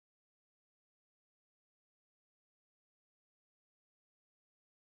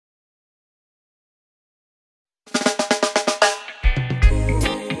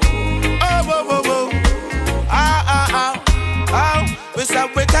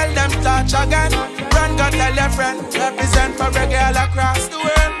tell them touch again. Run, go tell your friend. Represent for reggae all across the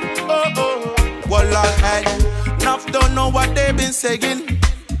world. Oh, oh. Well, alright. Enough don't know what they've been saying.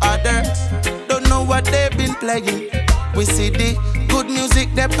 Others don't know what they've been playing. We see the good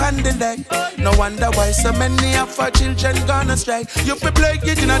music they on the leg. No wonder why so many of our children gonna stray. You fi play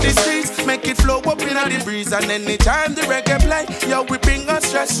it in the streets, make it flow up in the breeze. And anytime the reggae play, yo, we bring us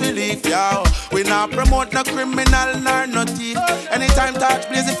stress relief, yo. We not promote no criminal nor no thief. Anytime touch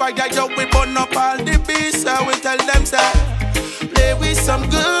blaze the fire, yo, we burn up all the beasts. So we tell them, say, play with some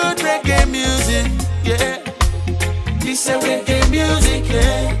good reggae music, yeah. This a reggae music,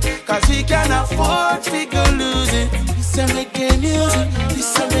 yeah. Cause we can afford to go lose it. This a reggae music,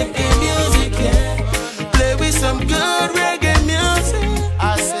 this a reggae music, yeah. Play with some good reggae music.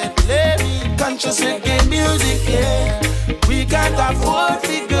 I said play with conscious reggae music, yeah. We can't afford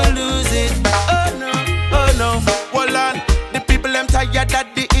to go lose it. Oh no, oh no. Hold on, the people them tired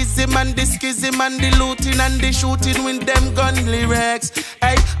that the ism and the schism and the looting and the shooting with them gun lyrics.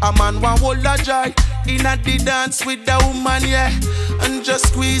 Hey, a man want hold a joy in a the dance with the woman, yeah. And just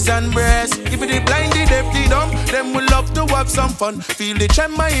squeeze and breast. If it the blind, the deaf, the dumb, them will love to have some fun. Feel the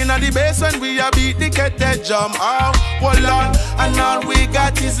tremor in the bass when we a beat the kettle drum. Oh, hold on, and all we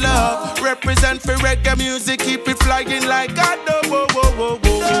got is love. Represent for reggae music, keep it flying like God. Whoa, whoa, whoa,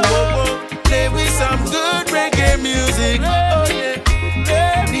 whoa, whoa, whoa. Play with some good reggae music. Oh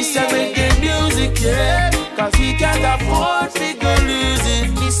yeah, this a reggae music, yeah. Cause we can't afford to go lose it.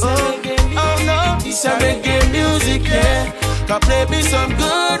 Oh no, this a reggae music, yeah. Can play me some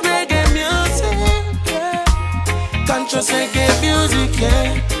good reggae music, yeah. Conscious reggae music,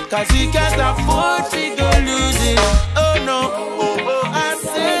 yeah. Cause we can't afford to go lose it. Oh no, oh, oh, I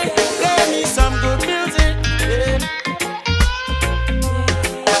say, play me some good music, yeah.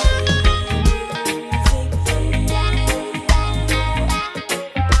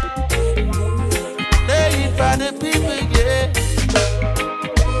 Play it for the people, yeah.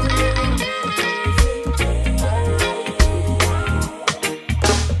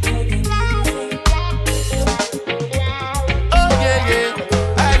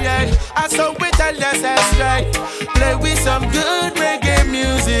 So we tell us that's right. Play with some good reggae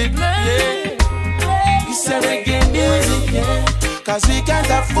music, yeah. It's a reggae music, yeah. Cause we can't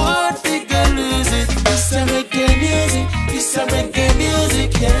afford to go lose it. It's a reggae music, it's a reggae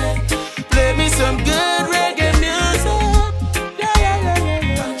music, yeah. Play me some good reggae music, yeah, yeah, yeah,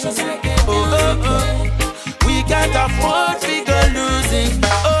 yeah. Oh, oh, oh. We can't afford to go lose it.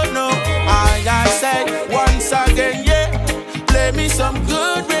 Oh no, I said once again, yeah. Play me some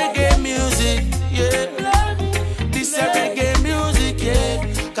good reggae music, yeah. This a reggae music,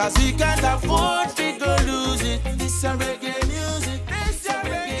 yeah. Cause we can't afford to go lose it. This a reggae music.